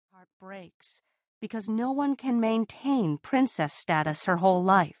heart breaks because no one can maintain princess status her whole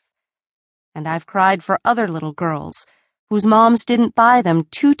life. And I've cried for other little girls whose moms didn't buy them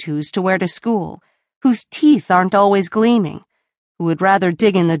tutus to wear to school, whose teeth aren't always gleaming, who would rather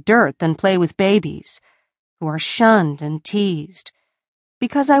dig in the dirt than play with babies, who are shunned and teased,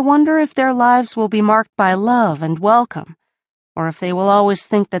 because I wonder if their lives will be marked by love and welcome, or if they will always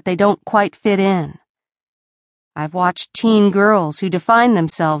think that they don't quite fit in. I've watched teen girls who define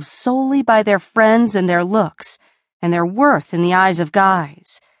themselves solely by their friends and their looks, and their worth in the eyes of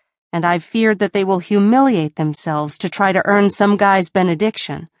guys, and I've feared that they will humiliate themselves to try to earn some guy's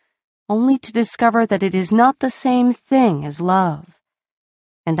benediction, only to discover that it is not the same thing as love.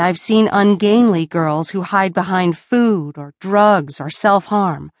 And I've seen ungainly girls who hide behind food or drugs or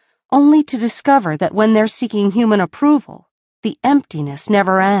self-harm, only to discover that when they're seeking human approval, the emptiness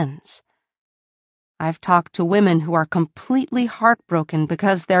never ends. I've talked to women who are completely heartbroken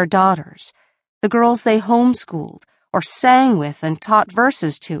because their daughters, the girls they homeschooled or sang with and taught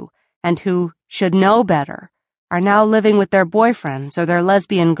verses to, and who should know better, are now living with their boyfriends or their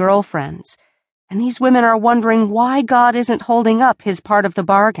lesbian girlfriends, and these women are wondering why God isn't holding up his part of the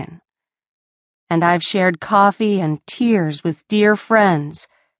bargain. And I've shared coffee and tears with dear friends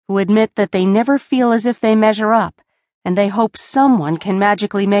who admit that they never feel as if they measure up, and they hope someone can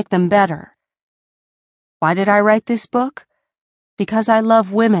magically make them better. Why did I write this book? Because I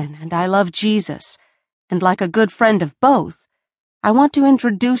love women and I love Jesus, and like a good friend of both, I want to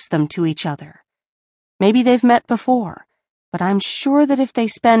introduce them to each other. Maybe they've met before, but I'm sure that if they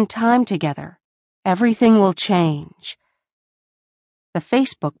spend time together, everything will change. The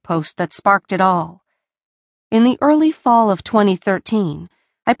Facebook post that sparked it all. In the early fall of 2013,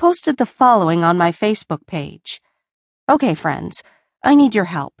 I posted the following on my Facebook page. Okay, friends, I need your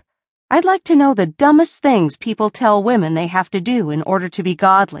help. I'd like to know the dumbest things people tell women they have to do in order to be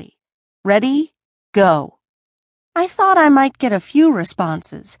godly. Ready? Go. I thought I might get a few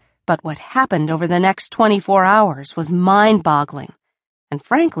responses, but what happened over the next 24 hours was mind-boggling, and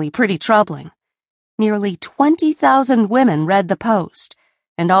frankly pretty troubling. Nearly 20,000 women read the post,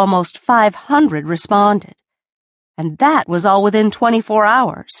 and almost 500 responded. And that was all within 24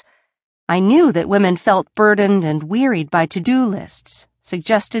 hours. I knew that women felt burdened and wearied by to-do lists,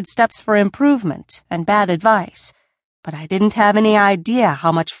 suggested steps for improvement, and bad advice, but I didn't have any idea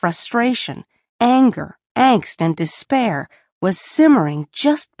how much frustration, anger, angst, and despair was simmering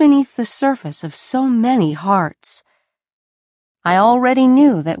just beneath the surface of so many hearts. I already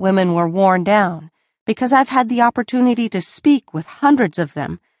knew that women were worn down because I've had the opportunity to speak with hundreds of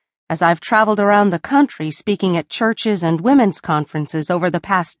them as I've traveled around the country speaking at churches and women's conferences over the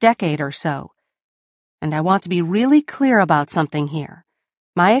past decade or so. And I want to be really clear about something here.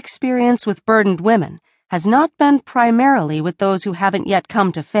 My experience with burdened women has not been primarily with those who haven't yet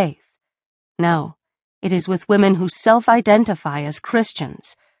come to faith. No, it is with women who self-identify as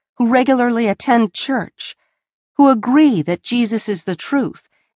Christians, who regularly attend church, who agree that Jesus is the truth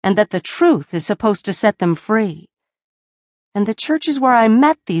and that the truth is supposed to set them free. And the churches where I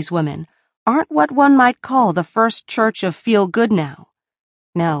met these women aren't what one might call the first church of Feel Good Now.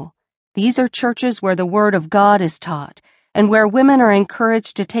 No, these are churches where the Word of God is taught and where women are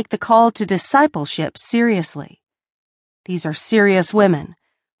encouraged to take the call to discipleship seriously. These are serious women,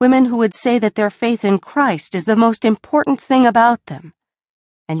 women who would say that their faith in Christ is the most important thing about them.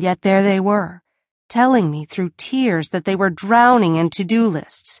 And yet there they were, telling me through tears that they were drowning in to-do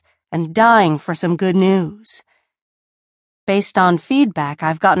lists and dying for some good news. Based on feedback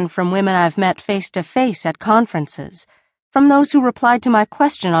I've gotten from women I've met face-to-face at conferences, from those who replied to my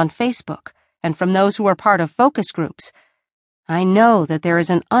question on Facebook, and from those who were part of focus groups, I know that there is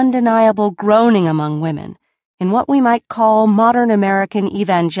an undeniable groaning among women in what we might call modern American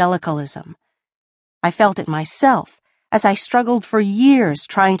evangelicalism. I felt it myself as I struggled for years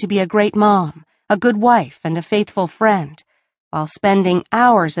trying to be a great mom, a good wife, and a faithful friend, while spending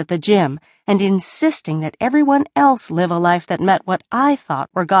hours at the gym and insisting that everyone else live a life that met what I thought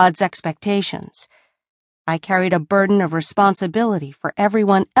were God's expectations. I carried a burden of responsibility for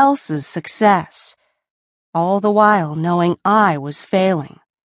everyone else's success, all the while knowing I was failing.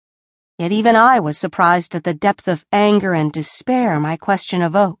 Yet even I was surprised at the depth of anger and despair my question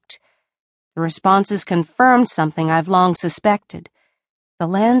evoked. The responses confirmed something I've long suspected. The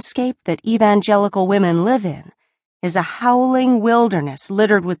landscape that evangelical women live in is a howling wilderness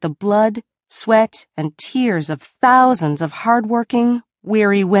littered with the blood, sweat, and tears of thousands of hardworking,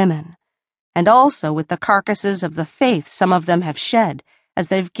 weary women, and also with the carcasses of the faith some of them have shed as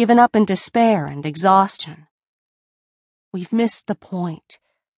they've given up in despair and exhaustion. We've missed the point.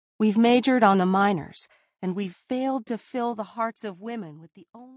 We've majored on the minors, and we've failed to fill the hearts of women with the only